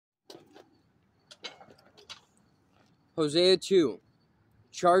Hosea 2.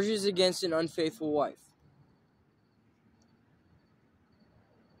 Charges against an unfaithful wife.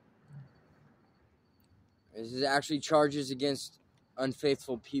 This is actually charges against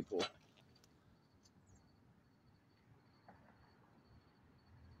unfaithful people.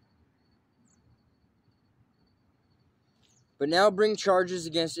 But now bring charges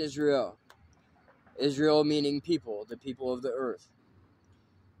against Israel. Israel meaning people, the people of the earth.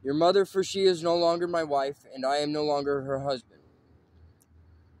 Your mother, for she is no longer my wife, and I am no longer her husband.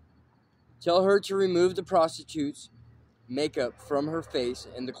 Tell her to remove the prostitute's makeup from her face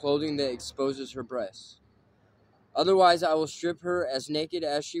and the clothing that exposes her breasts. Otherwise, I will strip her as naked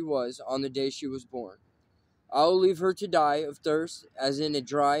as she was on the day she was born. I will leave her to die of thirst as in a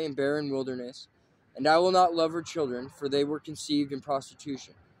dry and barren wilderness, and I will not love her children, for they were conceived in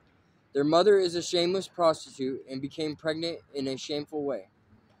prostitution. Their mother is a shameless prostitute and became pregnant in a shameful way.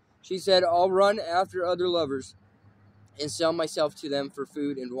 She said, I'll run after other lovers and sell myself to them for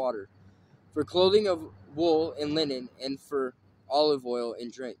food and water, for clothing of wool and linen, and for olive oil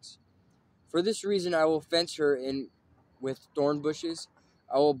and drinks. For this reason I will fence her in with thorn bushes.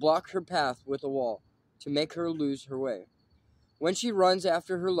 I will block her path with a wall, to make her lose her way. When she runs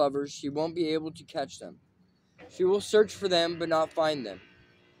after her lovers, she won't be able to catch them. She will search for them, but not find them.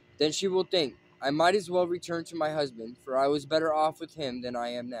 Then she will think, I might as well return to my husband, for I was better off with him than I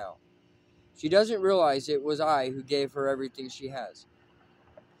am now. She doesn't realize it was I who gave her everything she has.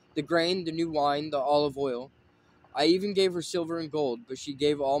 The grain, the new wine, the olive oil. I even gave her silver and gold, but she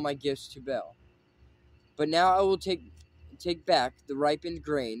gave all my gifts to Baal. But now I will take back the ripened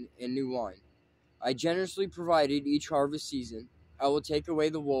grain and new wine. I generously provided each harvest season. I will take away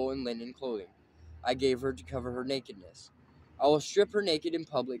the wool and linen clothing I gave her to cover her nakedness. I will strip her naked in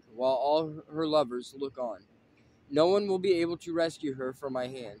public, while all her lovers look on. No one will be able to rescue her from my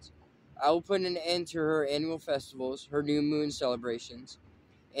hands. I will put an end to her annual festivals, her new moon celebrations,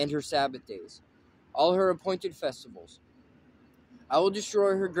 and her Sabbath days, all her appointed festivals. I will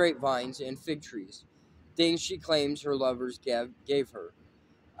destroy her grapevines and fig trees, things she claims her lovers gave her.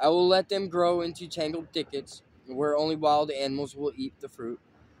 I will let them grow into tangled thickets, where only wild animals will eat the fruit.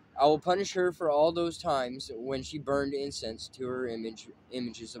 I will punish her for all those times when she burned incense to her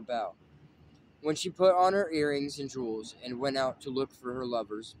images of Baal, when she put on her earrings and jewels and went out to look for her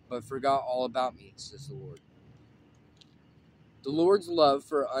lovers, but forgot all about me, says the Lord. The Lord's love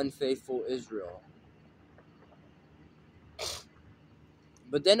for unfaithful Israel.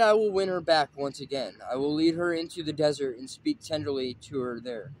 But then I will win her back once again. I will lead her into the desert and speak tenderly to her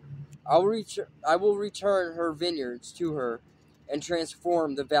there. I will return her vineyards to her and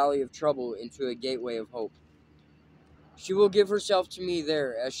transform the valley of trouble into a gateway of hope. She will give herself to me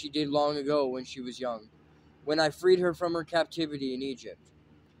there as she did long ago when she was young, when I freed her from her captivity in Egypt.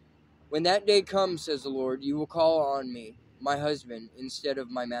 When that day comes, says the Lord, you will call on me, my husband, instead of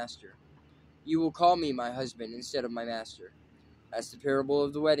my master. You will call me my husband instead of my master. That's the parable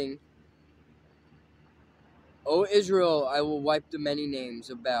of the wedding. O Israel, I will wipe the many names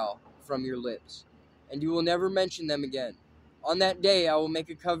of Baal from your lips, and you will never mention them again. On that day I will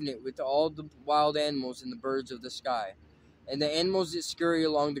make a covenant with all the wild animals and the birds of the sky, and the animals that scurry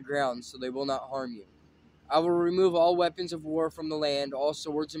along the ground, so they will not harm you. I will remove all weapons of war from the land, all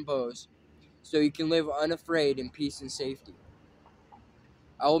swords and bows, so you can live unafraid in peace and safety.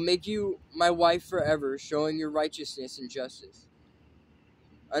 I will make you my wife forever, showing your righteousness and justice,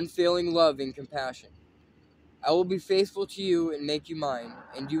 unfailing love and compassion. I will be faithful to you and make you mine,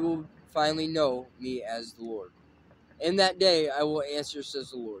 and you will finally know me as the Lord. In that day I will answer,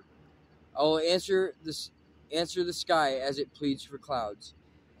 says the Lord. I will answer the sky as it pleads for clouds,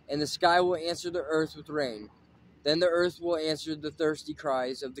 and the sky will answer the earth with rain. Then the earth will answer the thirsty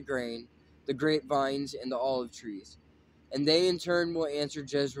cries of the grain, the grapevines, and the olive trees. And they in turn will answer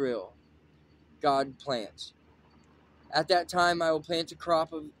Jezreel, God plants. At that time I will plant a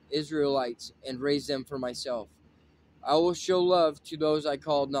crop of Israelites and raise them for myself. I will show love to those I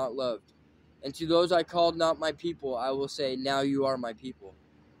called not loved, and to those I called not my people I will say, now you are my people.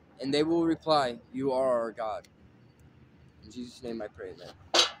 And they will reply, you are our God. In Jesus' name I pray, amen.